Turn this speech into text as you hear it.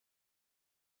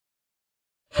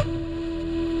What's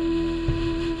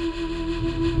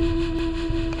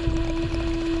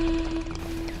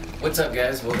up,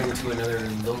 guys? Welcome to another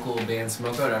local band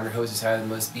Smokeout. I'm your host, is Higher Than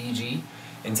Most BG,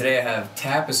 and today I have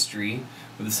Tapestry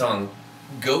with the song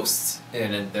Ghosts,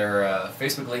 and their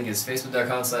Facebook link is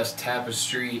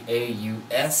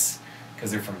facebook.com/tapestryAUS,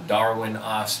 because they're from Darwin,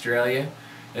 Australia.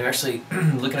 And I'm actually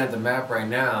looking at the map right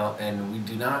now, and we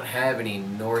do not have any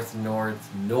northern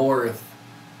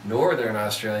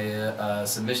Australia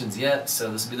submissions yet,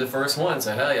 so this will be the first one,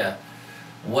 so hell yeah.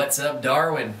 What's up,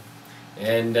 Darwin?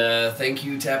 And thank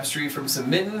you, Tapestry, for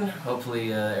submitting.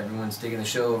 Hopefully everyone's digging the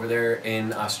show over there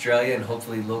in Australia, and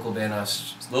hopefully local band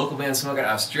Smokeout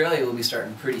Australia will be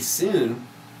starting pretty soon.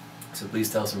 So please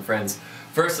tell some friends.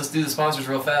 First, let's do the sponsors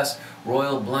real fast.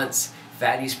 Royal Blunts,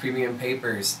 Fatty's Premium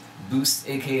Papers, Boost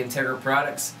AK Integra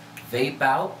Products, Vape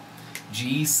Out,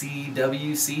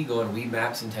 GCWC. Go on Weed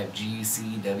Maps and type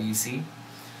GCWC.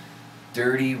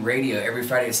 Dirty Radio every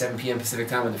Friday at 7 p.m. Pacific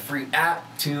Time on the free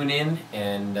app. Tune in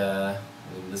and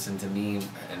listen to me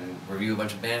and review a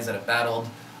bunch of bands that have battled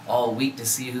all week to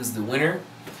see who's the winner.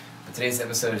 But today's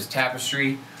episode is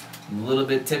Tapestry. I'm a little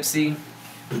bit tipsy,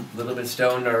 a little bit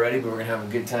stoned already, but we're going to have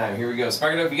a good time. Here we go.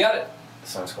 Spark it up, you got it. The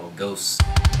song's called Ghosts.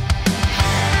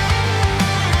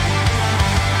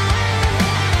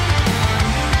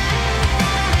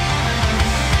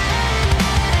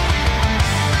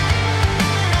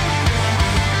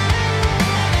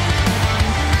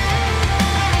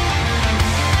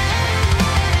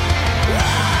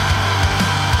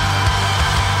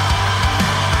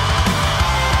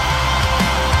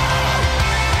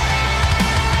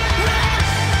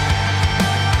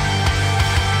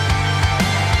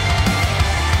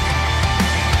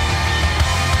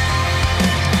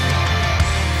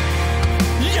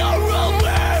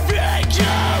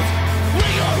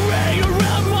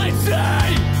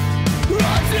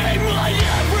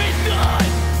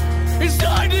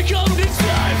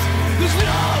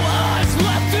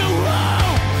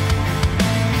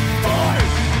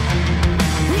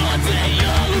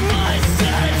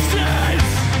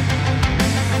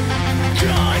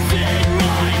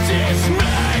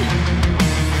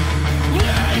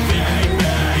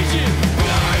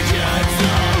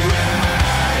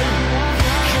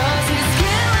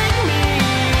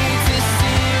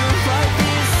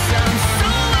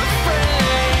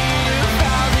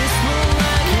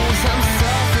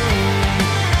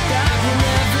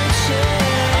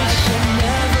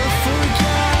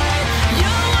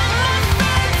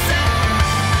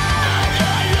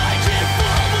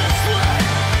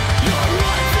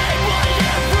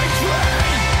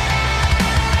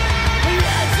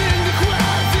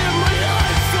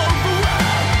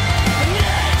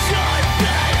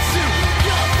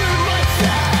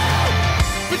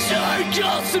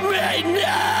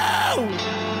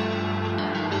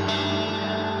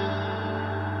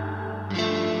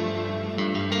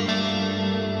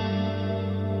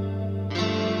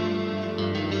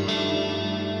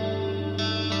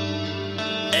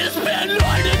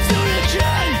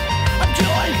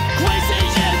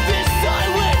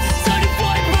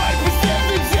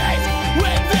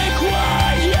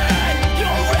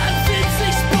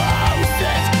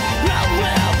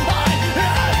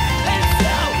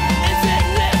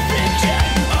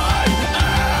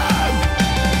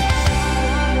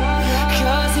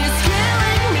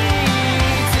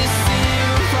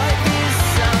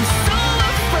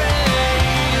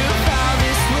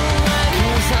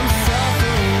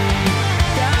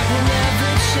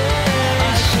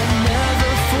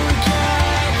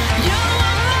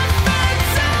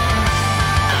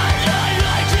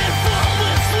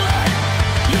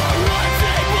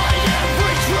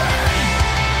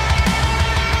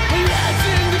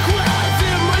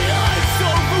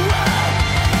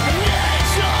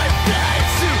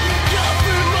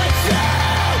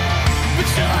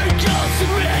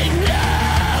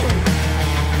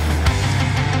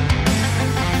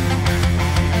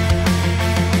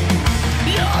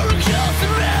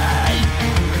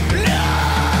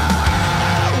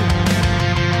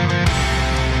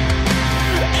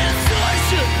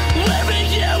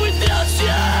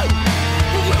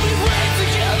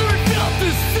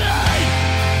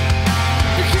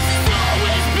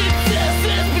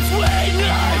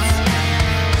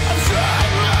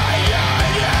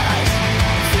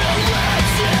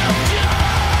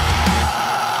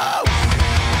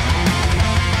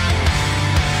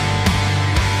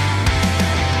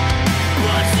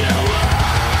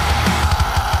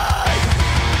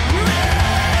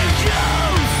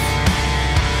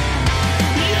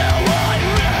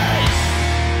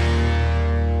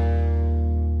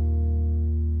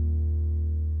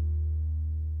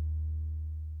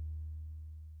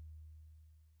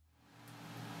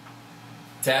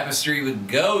 Tapestry with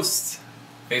Ghost.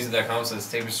 Facebook.com says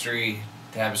Tapestry,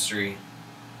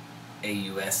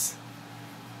 AUS.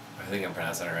 I think I'm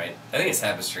pronouncing it right. I think it's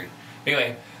Tapestry.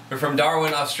 Anyway, we're from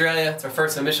Darwin, Australia. It's our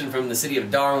first submission from the city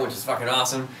of Darwin, which is fucking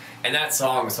awesome. And that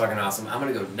song was fucking awesome. I'm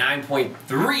gonna go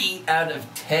 9.3 out of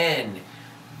 10.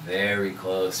 Very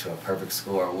close to a perfect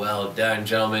score. Well done,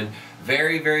 gentlemen.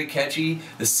 Very, very catchy.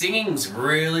 The singing's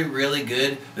really, really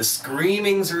good. The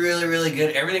screaming's really, really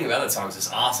good. Everything about that song is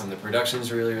just awesome. The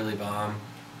production's really, really bomb.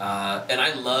 And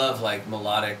I love like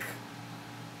melodic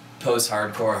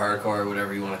post-hardcore, hardcore,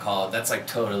 whatever you want to call it. That's like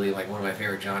totally like one of my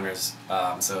favorite genres.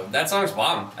 So that song's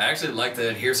bomb. I actually like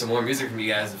to hear some more music from you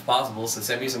guys if possible, so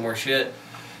send me some more shit.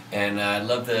 And I'd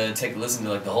love to take a listen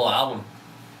to like the whole album.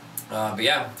 But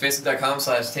yeah,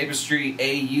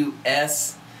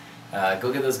 Facebook.com/TapestryAUS.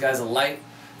 Go give those guys a like.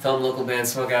 Tell them local band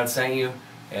Smokeout sang you.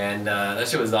 And that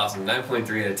shit was awesome.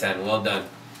 9.3 out of 10. Well done.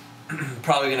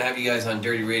 Probably going to have you guys on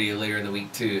Dirty Radio later in the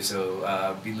week too,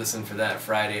 so be listening for that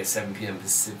Friday at 7 p.m.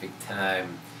 Pacific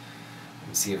time. Let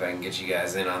me see if I can get you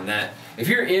guys in on that. If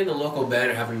you're in a local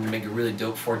band or happen to make a really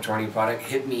dope 420 product,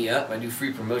 hit me up. I do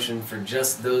free promotion for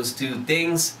just those two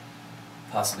things.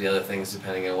 Possibly other things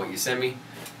depending on what you send me,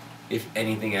 if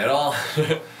anything at all.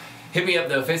 Hit me up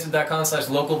though,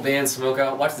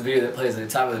 Facebook.com/localbandsmokeout. Watch the video that plays at the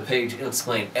top of the page. It'll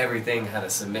explain everything, how to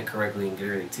submit correctly and get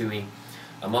everything to me.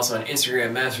 I'm also on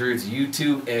Instagram, Master Roots,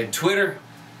 YouTube, and Twitter.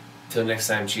 Till next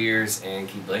time, cheers and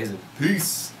keep blazing.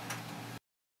 Peace.